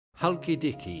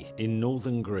Halkidiki in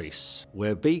northern Greece,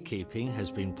 where beekeeping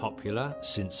has been popular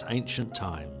since ancient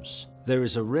times. There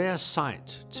is a rare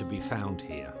sight to be found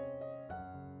here.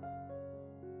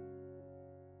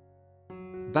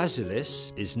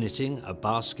 Basilis is knitting a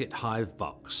basket hive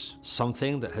box,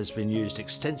 something that has been used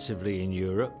extensively in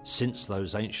Europe since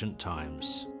those ancient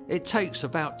times. It takes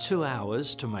about 2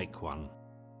 hours to make one.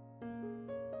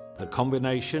 The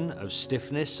combination of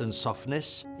stiffness and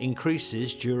softness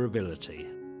increases durability.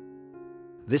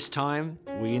 This time,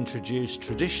 we introduce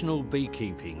traditional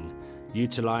beekeeping,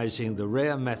 utilizing the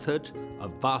rare method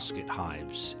of basket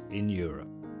hives in Europe.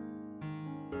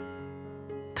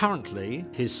 Currently,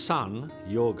 his son,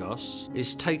 Yorgos,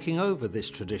 is taking over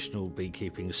this traditional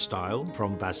beekeeping style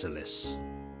from Basilis.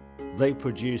 They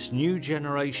produce new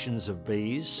generations of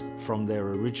bees from their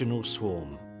original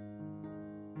swarm.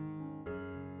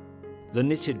 The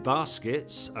knitted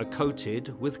baskets are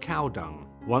coated with cow dung.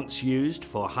 Once used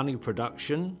for honey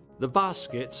production, the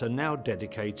baskets are now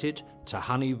dedicated to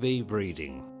honeybee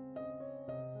breeding.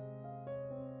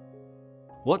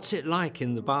 What's it like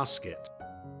in the basket?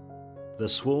 The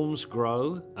swarms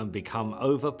grow and become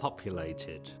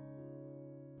overpopulated.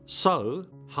 So,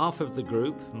 half of the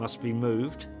group must be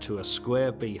moved to a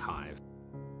square beehive.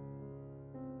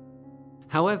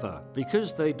 However,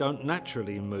 because they don't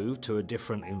naturally move to a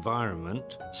different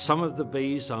environment, some of the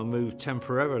bees are moved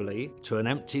temporarily to an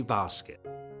empty basket.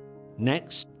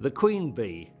 Next, the queen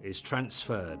bee is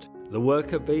transferred. The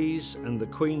worker bees and the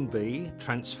queen bee,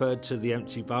 transferred to the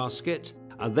empty basket,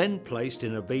 are then placed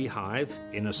in a beehive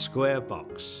in a square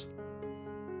box.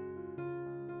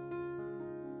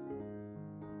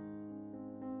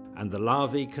 And the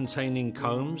larvae-containing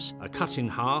combs are cut in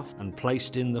half and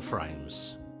placed in the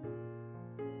frames.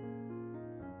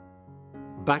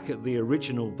 Back at the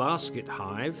original basket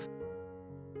hive,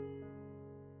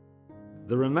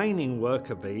 the remaining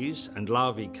worker bees and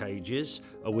larvae cages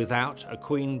are without a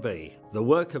queen bee. The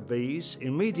worker bees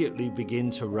immediately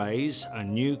begin to raise a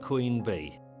new queen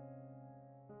bee.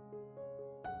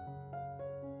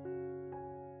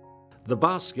 The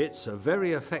baskets are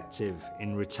very effective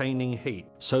in retaining heat,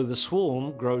 so the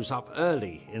swarm grows up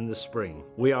early in the spring.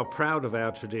 We are proud of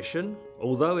our tradition,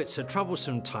 although it's a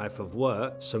troublesome type of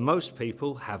work, so most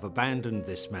people have abandoned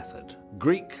this method.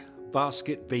 Greek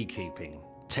basket beekeeping,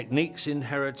 techniques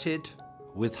inherited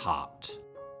with heart.